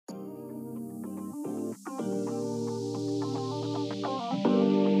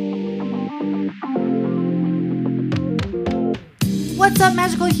What's up,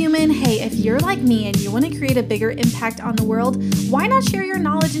 magical human? Hey, if you're like me and you want to create a bigger impact on the world, why not share your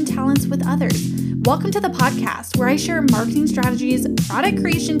knowledge and talents with others? Welcome to the podcast where I share marketing strategies, product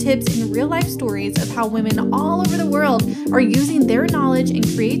creation tips, and real life stories of how women all over the world are using their knowledge and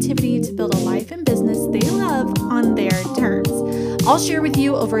creativity to build a life and business they love on their terms. I'll share with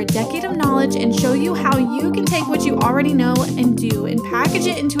you over a decade of knowledge and show you how you can take what you already know and do and package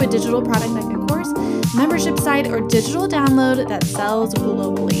it into a digital product like a course, membership site, or digital download that sells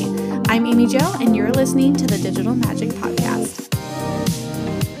globally. I'm Amy Jo, and you're listening to the Digital Magic Podcast.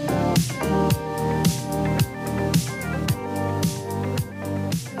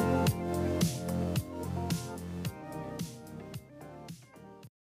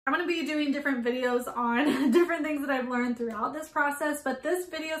 I'm going to be doing different videos on different things that I've learned throughout this process, but this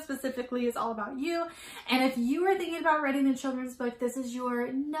video specifically is all about you. And if you are thinking about writing a children's book, this is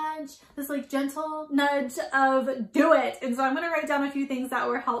your nudge, this like gentle nudge of do it. And so I'm going to write down a few things that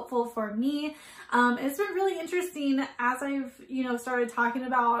were helpful for me. It's been really interesting as I've, started talking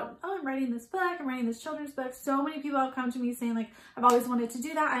about, oh, I'm writing this book, I'm writing this children's book. So many people have come to me saying like, I've always wanted to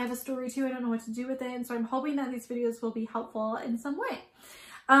do that. I have a story too. I don't know what to do with it. And so I'm hoping that these videos will be helpful in some way.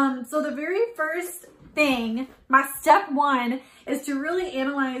 So the very first thing, my step one, is to really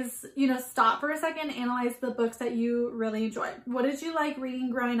analyze, stop for a second, analyze the books that you really enjoy. What did you like reading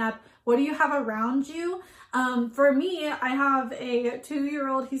growing up? What do you have around you? For me, I have a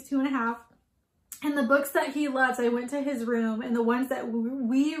 2-year-old, he's 2.5. And the books that he loves, I went to his room, and the ones that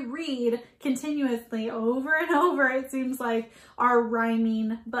we read continuously over and over, it seems like, are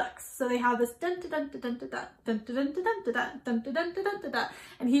rhyming books. So they have this dun dun dun dun dun dun dun dun dun dun dun dun dun dun,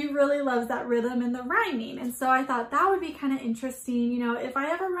 and he really loves that rhythm and the rhyming. And so I thought that would be kind of interesting. if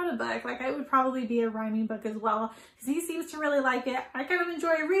I ever wrote a book, like it would probably be a rhyming book as well, because he seems to really like it. I kind of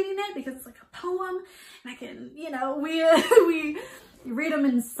enjoy reading it because it's like a poem, and I can, we read them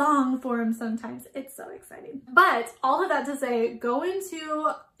in song form sometimes. It's so exciting. But all of that to say, go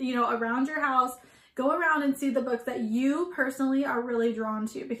into, around your house, go around and see the books that you personally are really drawn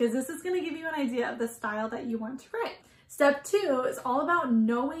to, because this is going to give you an idea of the style that you want to write. Step 2 is all about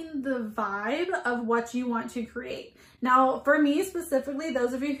knowing the vibe of what you want to create. Now, for me specifically,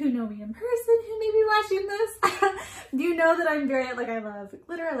 those of you who know me in person, who may be watching this, you know that I'm very, I love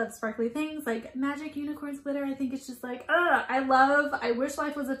glitter, I love sparkly things, like magic, unicorns, glitter. I think it's just I wish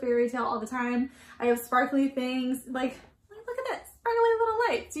life was a fairy tale all the time. I have sparkly things, look at this, sparkly little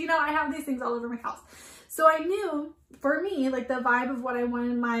lights. I have these things all over my house. So I knew, for me, the vibe of what I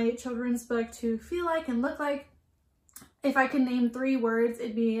wanted my children's book to feel like and look like, if I could name 3 words,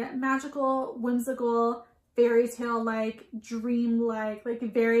 it'd be magical, whimsical, fairy tale-like, dream-like,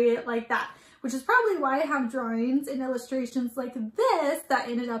 very like that. Which is probably why I have drawings and illustrations like this that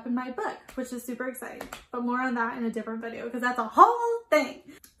ended up in my book, which is super exciting. But more on that in a different video, because that's a whole thing.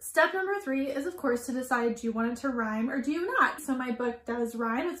 Step number 3 is, of course, to decide, do you want it to rhyme or do you not? So my book does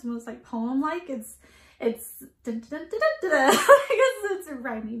rhyme. It's almost like poem-like. It's dun, dun, dun, dun, dun, dun. I guess it's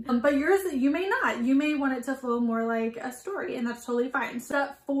rhyming. But yours, you may not. You may want it to flow more like a story, and that's totally fine.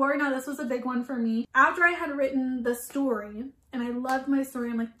 Step 4, now this was a big one for me. After I had written the story, and I loved my story,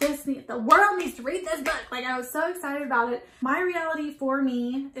 I'm like, the world needs to read this book. I was so excited about it. My reality for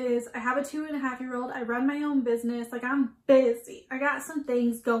me is I have a 2.5-year-old. I run my own business. I'm busy. I got some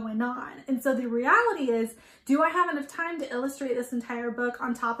things going on. And so the reality is, do I have enough time to illustrate this entire book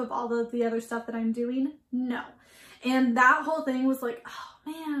on top of all of the other stuff that I'm doing? No. And that whole thing was like,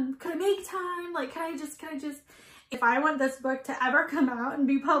 oh man, could I make time? Can I just, if I want this book to ever come out and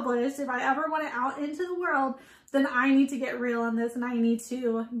be published, if I ever want it out into the world, then I need to get real on this, and I need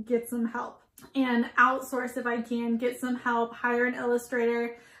to get some help and outsource if I can, get some help, hire an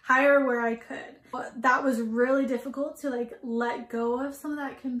illustrator, hire where I could. But that was really difficult to let go of some of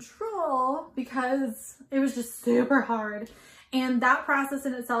that control, because it was just super hard. And that process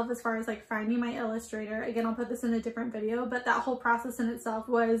in itself, as far as finding my illustrator, again, I'll put this in a different video, but that whole process in itself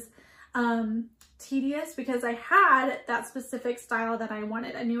was tedious, because I had that specific style that I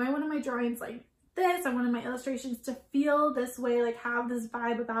wanted. I knew I wanted my drawings like this. I wanted my illustrations to feel this way, have this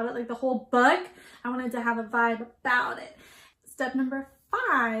vibe about it. The whole book, I wanted to have a vibe about it. Step number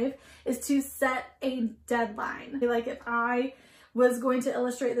 5 is to set a deadline. If I was going to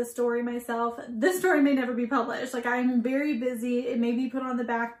illustrate this story myself, this story may never be published. I'm very busy. It may be put on the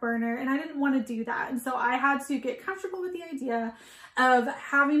back burner, and I didn't want to do that. And so I had to get comfortable with the idea of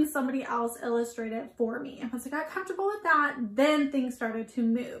having somebody else illustrate it for me. And once I got comfortable with that, then things started to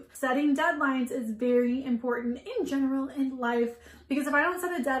move. Setting deadlines is very important in general in life, because if I don't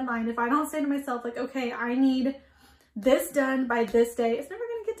set a deadline, if I don't say to myself okay, I need this done by this day, it's never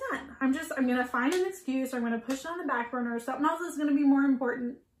going to get done. I'm going to find an excuse, or I'm going to push it on the back burner, or something else is going to be more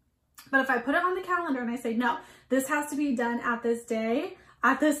important. But if I put it on the calendar and I say, no, this has to be done at this day,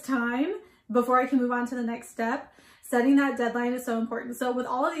 at this time, before I can move on to the next step, setting that deadline is so important. So with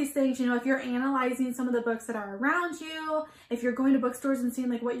all of these things, you know, if you're analyzing some of the books that are around you, if you're going to bookstores and seeing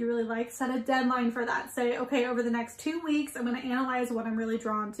like what you really like, set a deadline for that. Say, okay, over the next 2 weeks, I'm going to analyze what I'm really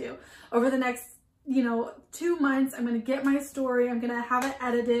drawn to. Over the next, you know, 2 months, I'm going to get my story. I'm going to have it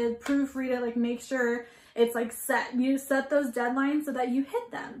edited, proofread it, like make sure it's like set. You set those deadlines so that you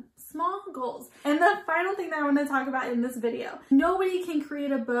hit them. Small goals. And the final thing that I want to talk about in this video, nobody can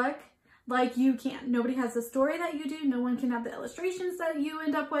create a book like you can. Nobody has the story that you do. No one can have the illustrations that you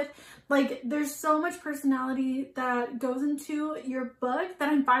end up with. Like, there's so much personality that goes into your book that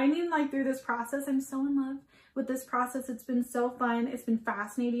I'm finding, like, through this process. I'm so in love with this process. It's been so fun. It's been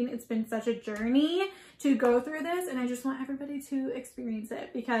fascinating. It's been such a journey to go through this, and I just want everybody to experience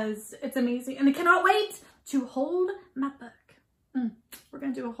it because it's amazing. And I cannot wait to hold my book. We're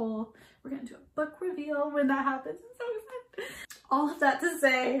gonna do a book reveal when that happens. It's so exciting. All of that to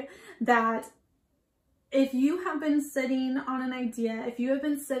say that if you have been sitting on an idea, if you have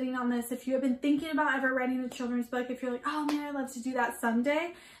been sitting on this, if you have been thinking about ever writing a children's book, if you're like, oh man, I'd love to do that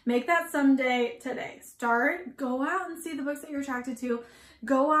someday, make that someday today. Go out and see the books that you're attracted to.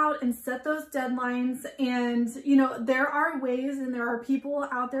 Go out and set those deadlines. And, you know, there are ways and there are people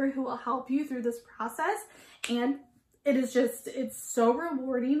out there who will help you through this process. And it's so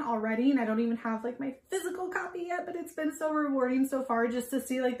rewarding already. And I don't even have like my physical copy yet, but it's been so rewarding so far just to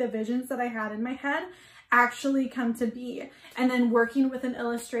see like the visions that I had in my head actually come to be. And then working with an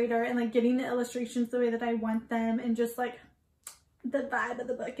illustrator and like getting the illustrations the way that I want them, and just like the vibe of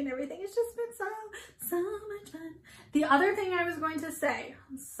the book and everything. It's just been so much fun. The other thing I was going to say,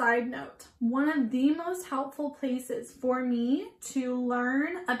 side note, one of the most helpful places for me to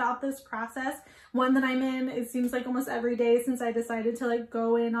learn about this process, one that I'm in, it seems like almost every day since I decided to like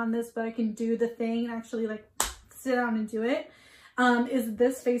go in on this book and do the thing and actually like sit down and do it, is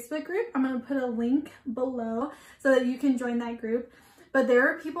this Facebook group. I'm going to put a link below so that you can join that group. But there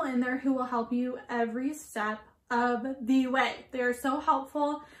are people in there who will help you every step of the way. They're so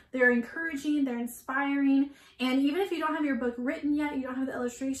helpful. They're encouraging, they're inspiring. And even if you don't have your book written yet, you don't have the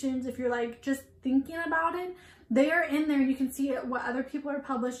illustrations, if you're like just thinking about it, they are in there and you can see what other people are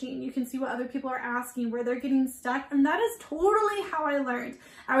publishing. You can see what other people are asking, where they're getting stuck. And that is totally how I learned.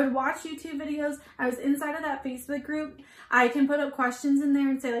 I would watch YouTube videos. I was inside of that Facebook group. I can put up questions in there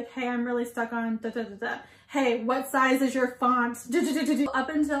and say like, hey, I'm really stuck on da da da da. Hey, what size is your font? Up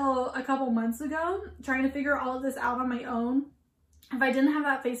until a couple months ago, trying to figure all of this out on my own. If I didn't have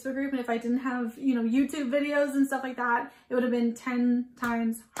that Facebook group and if I didn't have, you know, YouTube videos and stuff like that, it would have been 10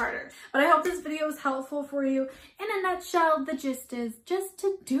 times harder. But I hope this video was helpful for you. In a nutshell, the gist is just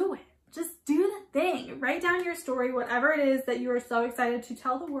to do it. Just do the thing. Write down your story, whatever it is that you are so excited to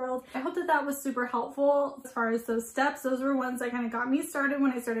tell the world. I hope that that was super helpful as far as those steps. Those were ones that kind of got me started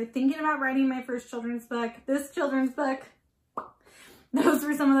when I started thinking about writing my first children's book, this children's book. Those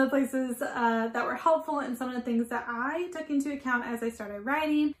were some of the places that were helpful and some of the things that I took into account as I started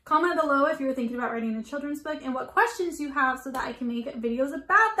writing. Comment below if you're thinking about writing a children's book and what questions you have so that I can make videos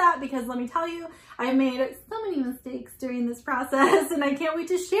about that, because let me tell you, I've made so many mistakes during this process and I can't wait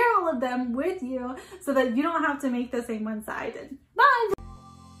to share all of them with you so that you don't have to make the same ones I did. Bye!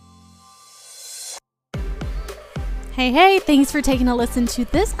 Hey, thanks for taking a listen to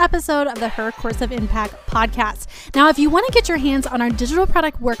this episode of the Her Course of Impact podcast. Now, if you want to get your hands on our digital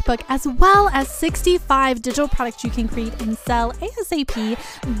product workbook, as well as 65 digital products you can create and sell ASAP,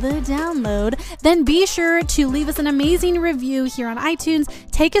 the download, then be sure to leave us an amazing review here on iTunes,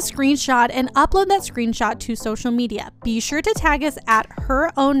 take a screenshot, and upload that screenshot to social media. Be sure to tag us at Her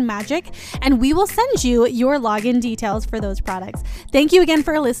Own Magic, and we will send you your login details for those products. Thank you again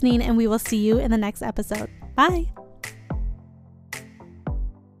for listening, and we will see you in the next episode. Bye.